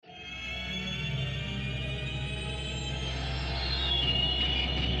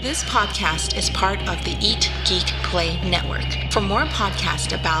This podcast is part of the Eat, Geek, Play network. For more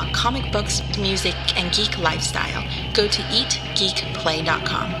podcasts about comic books, music, and geek lifestyle, go to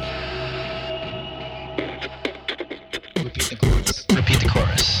eatgeekplay.com. Repeat the chorus. Repeat the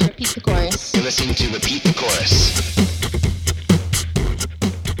chorus. Repeat the chorus. You're listening to Repeat the Chorus.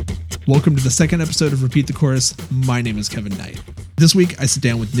 Welcome to the second episode of Repeat the Chorus. My name is Kevin Knight. This week, I sit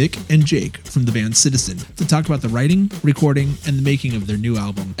down with Nick and Jake from the band Citizen to talk about the writing, recording, and the making of their new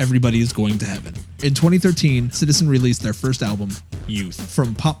album, Everybody is Going to Heaven. In 2013, Citizen released their first album, Youth.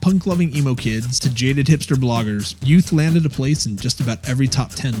 From pop-punk-loving emo kids to jaded hipster bloggers, Youth landed a place in just about every top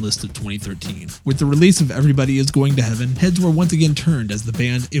 10 list of 2013. With the release of Everybody is Going to Heaven, heads were once again turned as the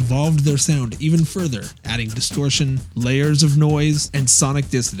band evolved their sound even further, adding distortion, layers of noise, and sonic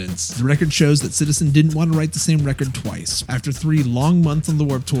dissonance. The record shows that Citizen didn't want to write the same record twice. After 3 long months on the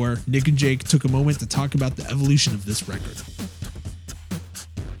Warped Tour, Nick and Jake took a moment to talk about the evolution of this record.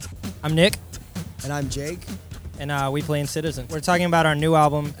 I'm Nick. And I'm Jake. And we play in Citizen. We're talking about our new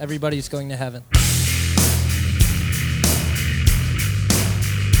album, Everybody's Going to Heaven.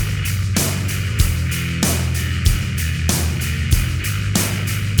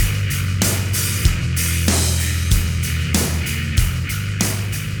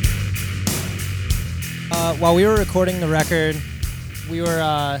 While we were recording the record, we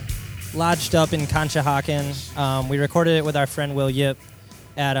were lodged up in Conshohocken. We recorded it with our friend Will Yip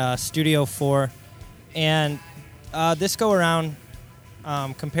at Studio 4. And this go around,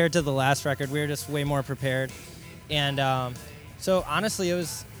 compared to the last record, we were just way more prepared. And so honestly, it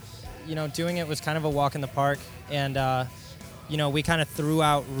was, doing it was kind of a walk in the park. And, we kind of threw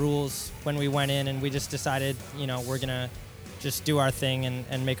out rules when we went in, and we just decided, we're going to just do our thing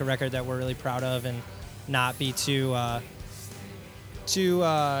and make a record that we're really proud of and not be too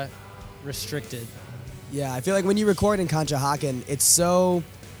restricted. Yeah, I feel like when you record in Conshohocken, it's so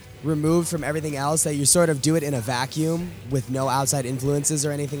removed from everything else that you sort of do it in a vacuum with no outside influences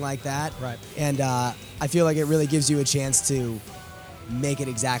or anything like that. Right. And I feel like it really gives you a chance to make it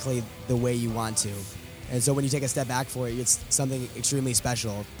exactly the way you want to. And so when you take a step back for it, it's something extremely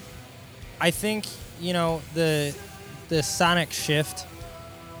special. I think, the sonic shift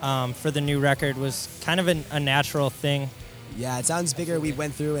for the new record was kind of a natural thing. Yeah, it sounds bigger. We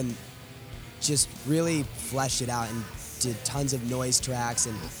went through and just really fleshed it out and did tons of noise tracks,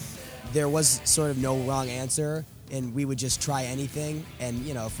 and there was sort of no wrong answer, and we would just try anything, and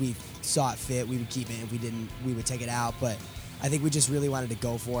if we saw it fit, we would keep it. If we didn't, we would take it out. But I think we just really wanted to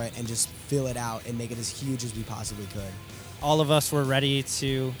go for it and just fill it out and make it as huge as we possibly could. All of us were ready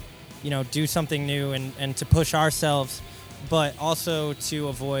to do something new and to push ourselves, but also to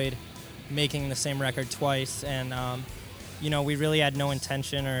avoid making the same record twice. And we really had no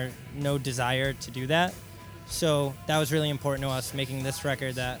intention or no desire to do that. So that was really important to us, making this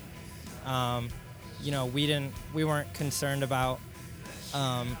record that, we weren't concerned about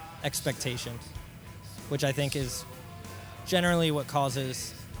expectations, which I think is generally what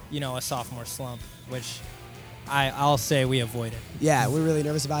causes, a sophomore slump, which I'll say we avoided. Yeah, we're really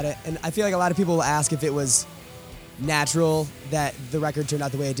nervous about it. And I feel like a lot of people will ask if it was natural that the record turned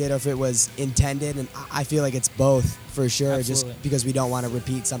out the way it did or if it was intended, and I feel like it's both for sure. Absolutely. Just because we don't want to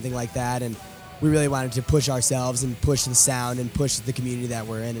repeat something like that, and we really wanted to push ourselves and push the sound and push the community that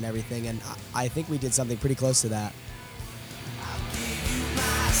we're in and everything, and I think we did something pretty close to that. I'll give you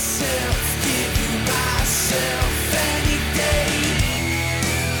myself any day.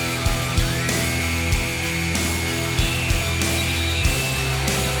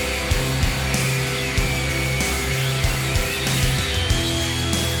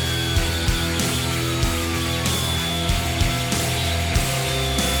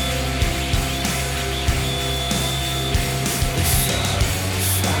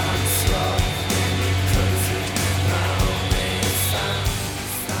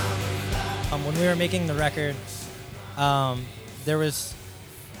 When we were making the record, there was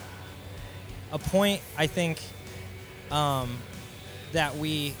a point, I think, that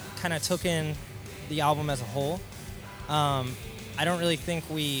we kind of took in the album as a whole. I don't really think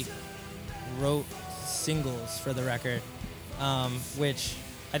we wrote singles for the record, which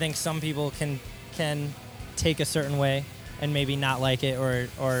I think some people can take a certain way and maybe not like it or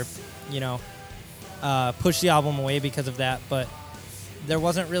push the album away because of that. But there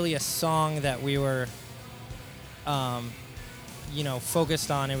wasn't really a song that we were, focused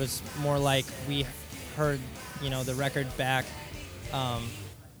on. It was more like we heard, the record back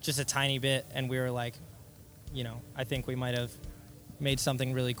just a tiny bit, and we were like, I think we might have made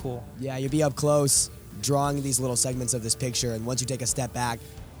something really cool. Yeah, you'd be up close drawing these little segments of this picture, and once you take a step back,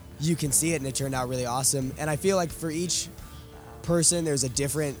 you can see it, and it turned out really awesome. And I feel like for each person there's a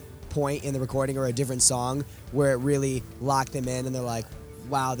different point in the recording or a different song where it really locked them in and they're like,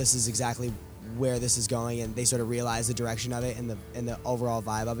 wow, this is exactly where this is going, and they sort of realize the direction of it and the overall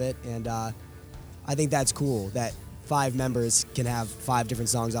vibe of it. And I think that's cool that 5 members can have 5 different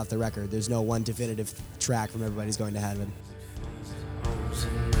songs off the record. There's no one definitive track from Everybody's Going to Heaven.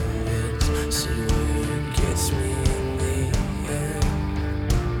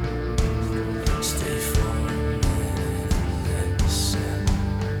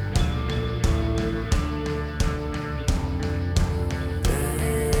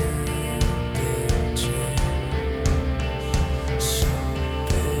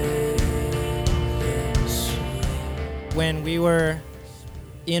 When we were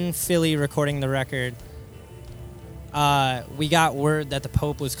in Philly recording the record, we got word that the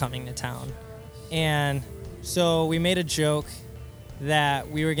Pope was coming to town. And so we made a joke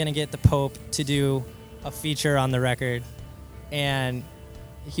that we were going to get the Pope to do a feature on the record. And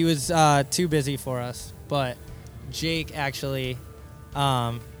he was too busy for us. But Jake actually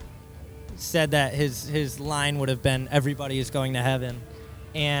said that his line would have been, "Everybody is going to heaven."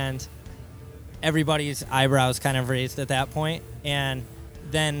 And everybody's eyebrows kind of raised at that point. And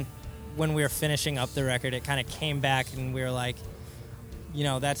then when we were finishing up the record, it kind of came back and we were like, you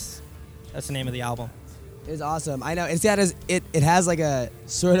know, that's the name of the album. It's awesome. I know. It has like a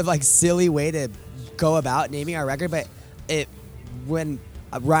sort of like silly way to go about naming our record, but when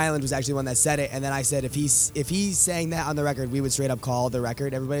Ryland was actually the one that said it, and then I said if he's saying that on the record, we would straight up call the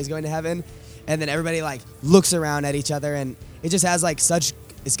record Everybody's Going to Heaven. And then everybody like looks around at each other, and it just has like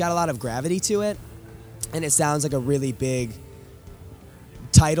it's got a lot of gravity to it, and it sounds like a really big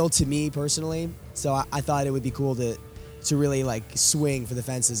title to me personally. So I thought it would be cool to really like swing for the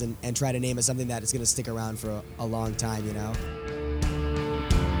fences and try to name it something that is going to stick around for a long time, you know?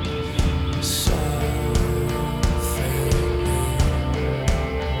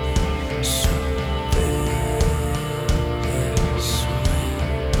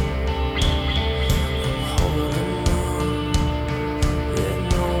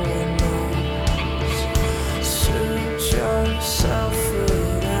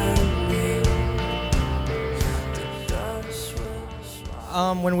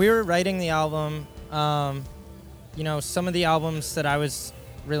 When we were writing the album, you know, some of the albums that I was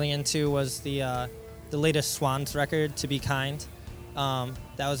really into was the latest Swans record, To Be Kind. That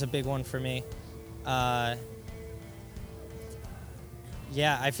was a big one for me. Yeah,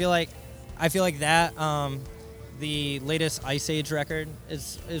 I feel like that the latest Ice Age record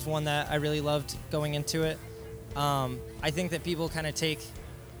is one that I really loved going into it. I think that people kind of take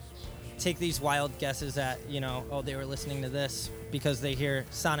these wild guesses at, you know, oh, they were listening to this because they hear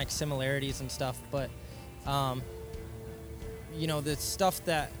sonic similarities and stuff. But, you know, the stuff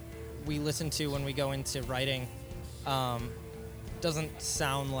that we listen to when we go into writing doesn't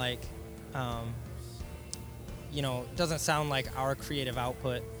sound like, you know, doesn't sound like our creative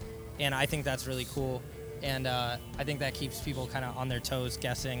output. And I think that's really cool. And I think that keeps people kind of on their toes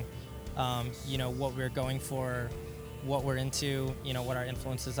guessing, you know, what we're going for, what we're into, you know, what our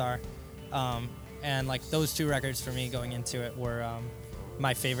influences are. And like those 2 records for me going into it were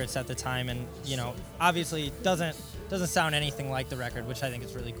my favorites at the time, and you know, obviously doesn't sound anything like the record, which I think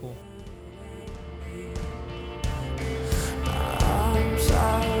is really cool.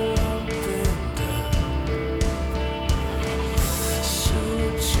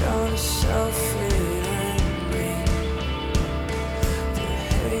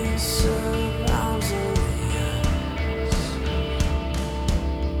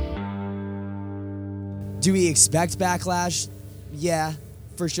 Do we expect backlash? Yeah,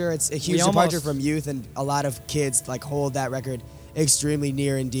 for sure. It's a huge departure from Youth, and a lot of kids like hold that record extremely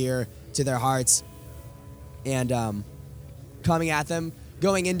near and dear to their hearts. And coming at them,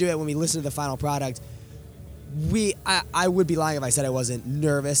 going into it when we listen to the final product, I would be lying if I said I wasn't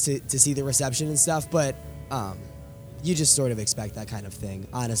nervous to see the reception and stuff, but you just sort of expect that kind of thing,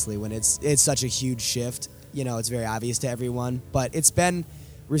 honestly, when it's such a huge shift. You know, it's very obvious to everyone, but it's been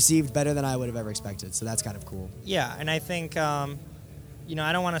received better than I would have ever expected, so that's kind of cool. Yeah, and I think, you know,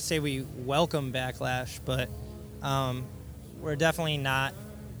 I don't want to say we welcome backlash, but we're definitely not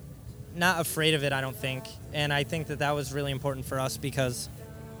afraid of it, I don't think. And I think that was really important for us because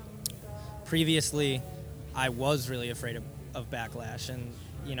previously I was really afraid of backlash. And,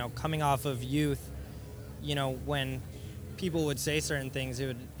 you know, coming off of Youth, you know, when people would say certain things,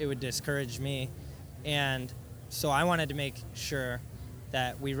 it would discourage me. And so I wanted to make sure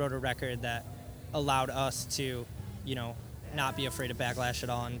that we wrote a record that allowed us to, you know, not be afraid of backlash at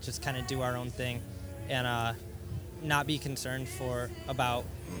all and just kind of do our own thing and not be concerned about,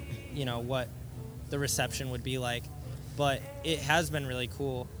 you know, what the reception would be like. but it has been really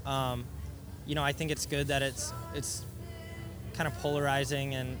cool. I think it's good that it's kind of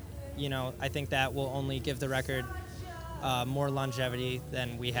polarizing, and I think that will only give the record more longevity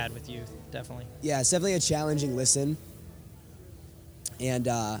than we had with Youth, definitely. Yeah, it's definitely a challenging listen, and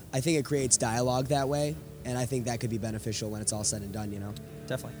I think it creates dialogue that way, and I think that could be beneficial when it's all said and done,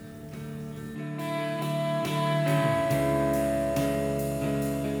 Definitely.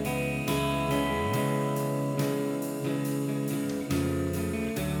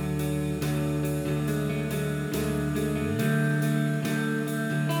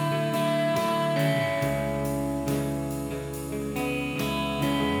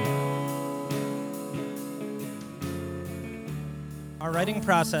 Our writing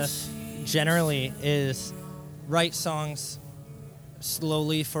process generally is write songs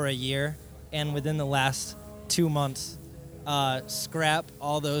slowly for a year, and within the last 2 months, scrap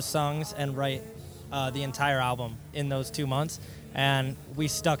all those songs and write the entire album in those 2 months, and we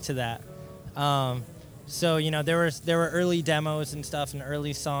stuck to that. So there were early demos and stuff and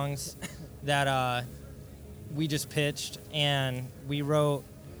early songs that we just pitched, and we wrote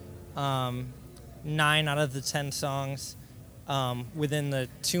 9 out of the 10 songs within the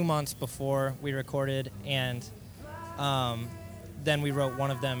 2 months before we recorded, and then we wrote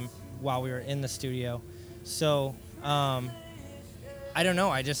one of them while we were in the studio. So I don't know.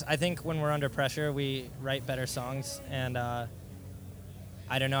 I think when we're under pressure, we write better songs, and I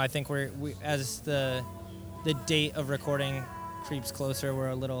don't know. I think we as the date of recording creeps closer, we're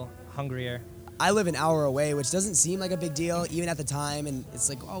a little hungrier. I live an hour away, which doesn't seem like a big deal, even at the time, and it's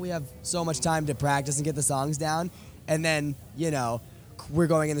like, oh, we have so much time to practice and get the songs down. And then, we're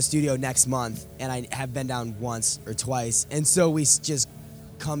going in the studio next month, and I have been down once or twice. And so we just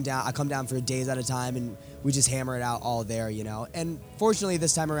come down. I come down for days at a time, and we just hammer it out all there, And fortunately,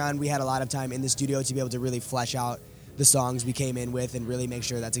 this time around, we had a lot of time in the studio to be able to really flesh out the songs we came in with and really make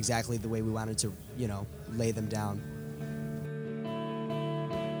sure that's exactly the way we wanted to, lay them down.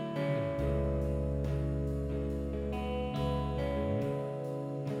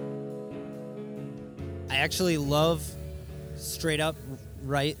 I actually love straight up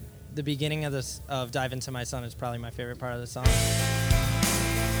right. The beginning of Dive Into My Sun is probably my favorite part of the song.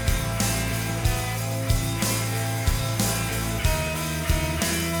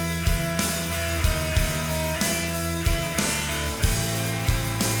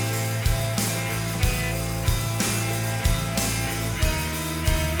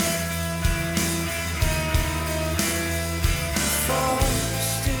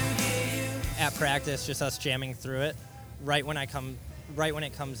 At practice, just us jamming through it. Right when it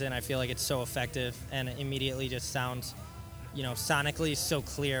comes in, I feel like it's so effective, and it immediately just sounds, sonically so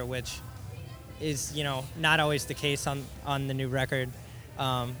clear, which is, not always the case on the new record.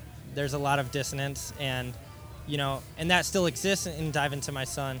 There's a lot of dissonance, and that still exists in Dive Into My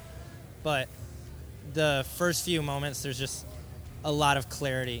Sun, but the first few moments, there's just a lot of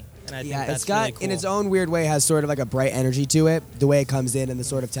clarity, and I think that's it's got, really cool. in its own weird way, has sort of like a bright energy to it, the way it comes in and the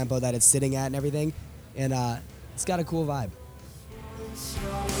sort of tempo that it's sitting at and everything, and it's got a cool vibe.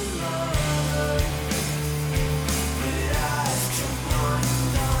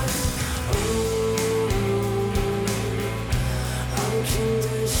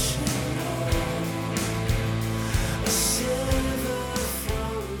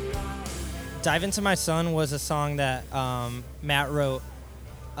 Dive Into My Sun was a song that Matt wrote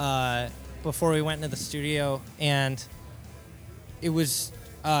before we went into the studio, and it was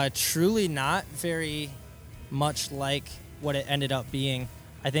truly not very much like what it ended up being.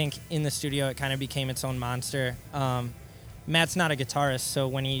 I think in the studio it kind of became its own monster. Matt's not a guitarist, so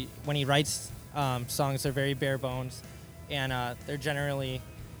when he writes songs, they're very bare bones, and they're generally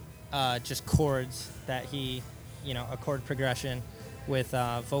just chords that he, a chord progression with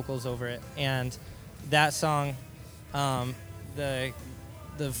vocals over it. And that song, the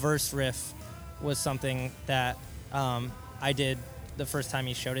verse riff was something that I did the first time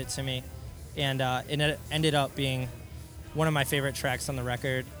he showed it to me, and it ended up being one of my favorite tracks on the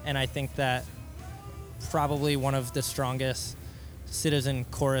record, and I think that probably one of the strongest Citizen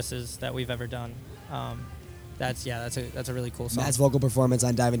choruses that we've ever done. That's a really cool song. Matt's vocal performance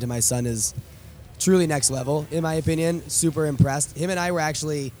on Dive Into My Sun is truly next level, in my opinion. Super impressed. Him and I were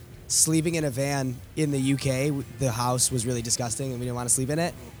actually sleeping in a van in the UK. The house was really disgusting, and we didn't want to sleep in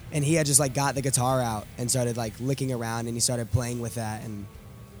it. And he had just got the guitar out and started licking around, and he started playing with that. And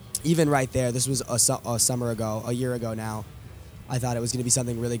even right there, this was a summer ago, a year ago now, I thought it was going to be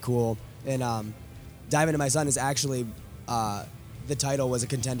something really cool. And Dive Into My Sun is actually, the title was a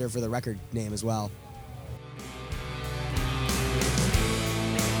contender for the record name as well.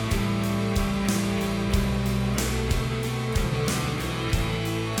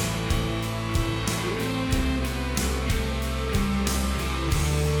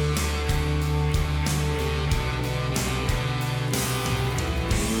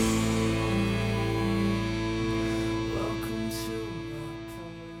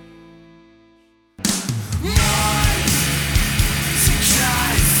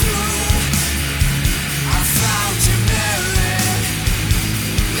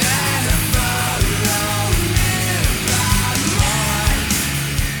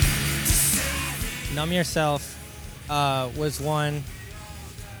 Numb Yourself was one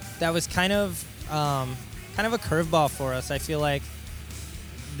that was kind of a curveball for us. I feel like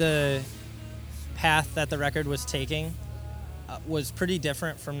the path that the record was taking was pretty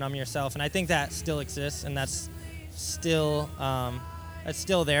different from Numb Yourself, and I think that still exists, and that's still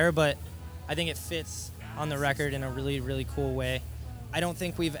there, but I think it fits on the record in a really, really cool way. I don't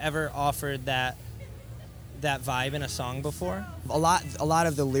think we've ever offered that vibe in a song before. A lot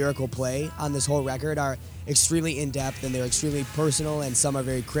of the lyrical play on this whole record are extremely in-depth, and they're extremely personal, and some are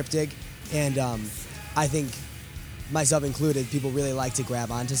very cryptic, and I think, myself included, people really like to grab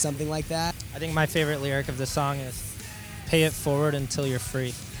onto something like that. I think my favorite lyric of the song is "Pay it forward until you're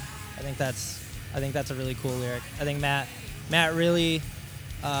free." I think that's a really cool lyric. I think Matt really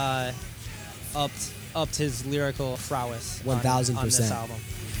upped his lyrical prowess 1000%. on this album.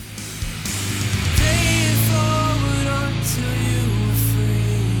 Pay it forward until you were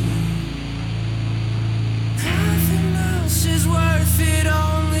free. Nothing else is worth it,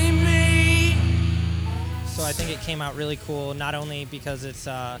 only me. So I think it came out really cool, not only because it's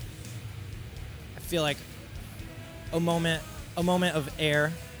I feel like a moment of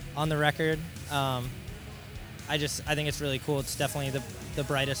air on the record. I think it's really cool. It's definitely the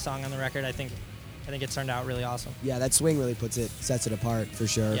brightest song on the record. I think it turned out really awesome. Yeah, that swing really sets it apart for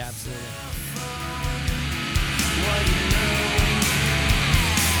sure. Yeah, absolutely.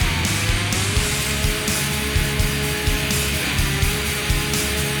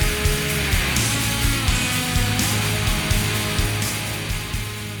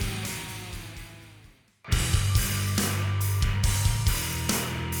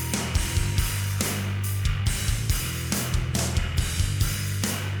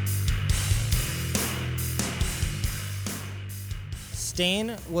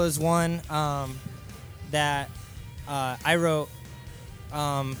 Stain was one that I wrote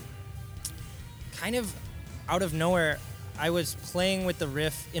kind of out of nowhere. I was playing with the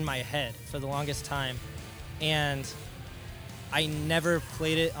riff in my head for the longest time, and I never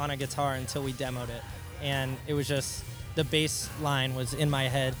played it on a guitar until we demoed it. And it was just, the bass line was in my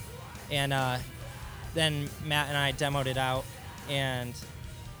head. And then Matt and I demoed it out, and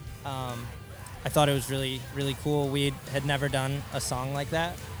I thought it was really, really cool. We had never done a song like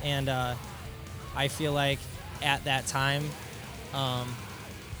that, and I feel like at that time,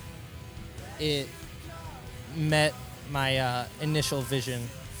 it met my initial vision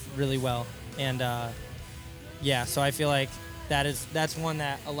really well, and yeah. So I feel like that's one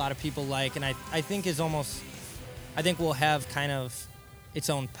that a lot of people like, and I think I think we'll have kind of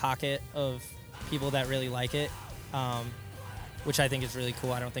its own pocket of people that really like it, which I think is really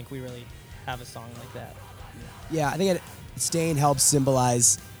cool. I don't think we really have a song like that. Yeah, I think Stain helps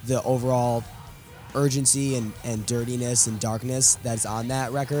symbolize the overall urgency and dirtiness and darkness that's on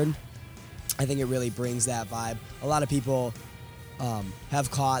that record. I think it really brings that vibe. A lot of people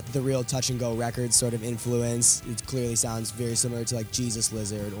have caught the real touch and go records sort of influence. It clearly sounds very similar to like Jesus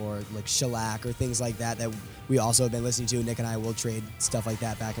Lizard or like Shellac or things like that we also have been listening to. Nick and I will trade stuff like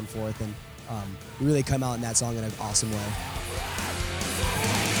that back and forth, and we really come out in that song in an awesome way.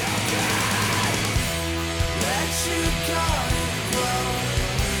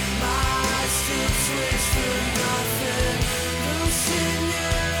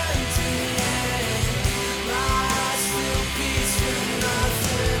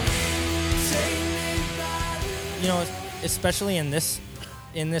 You know, especially in this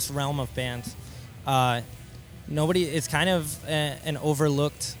realm of bands, it's kind of an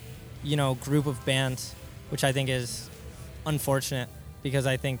overlooked, group of bands, which I think is unfortunate, because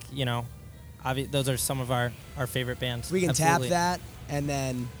I think, those are some of our favorite bands. We can Absolutely. tap that, and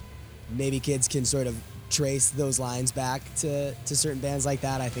then maybe kids can sort of trace those lines back to certain bands like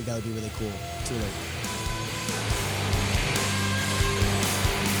that. I think that would be really cool, truly.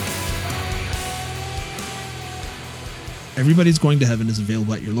 Everybody's Going to Heaven is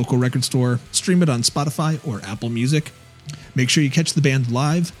available at your local record store. Stream it on Spotify or Apple Music. Make sure you catch the band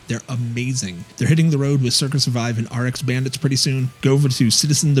live. They're amazing. They're hitting the road with Circa Survive and RX Bandits pretty soon. Go over to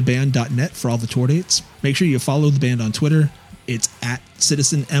citizentheband.net for all the tour dates. Make sure you follow the band on Twitter. It's at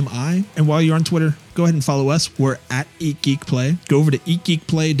CitizenMI. And while you're on Twitter, go ahead and follow us. We're at Eat Geek Play. Go over to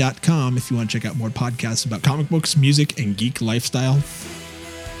eatgeekplay.com if you want to check out more podcasts about comic books, music, and geek lifestyle.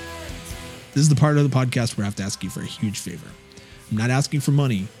 This is the part of the podcast where I have to ask you for a huge favor. I'm not asking for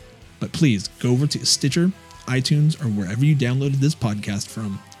money, but please go over to Stitcher, iTunes, or wherever you downloaded this podcast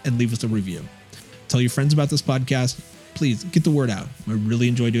from and leave us a review. Tell your friends about this podcast. Please get the word out. I really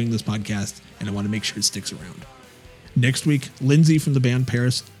enjoy doing this podcast, and I want to make sure it sticks around. Next week, Lindsay from the band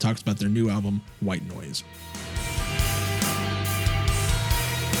Paris talks about their new album, White Noise.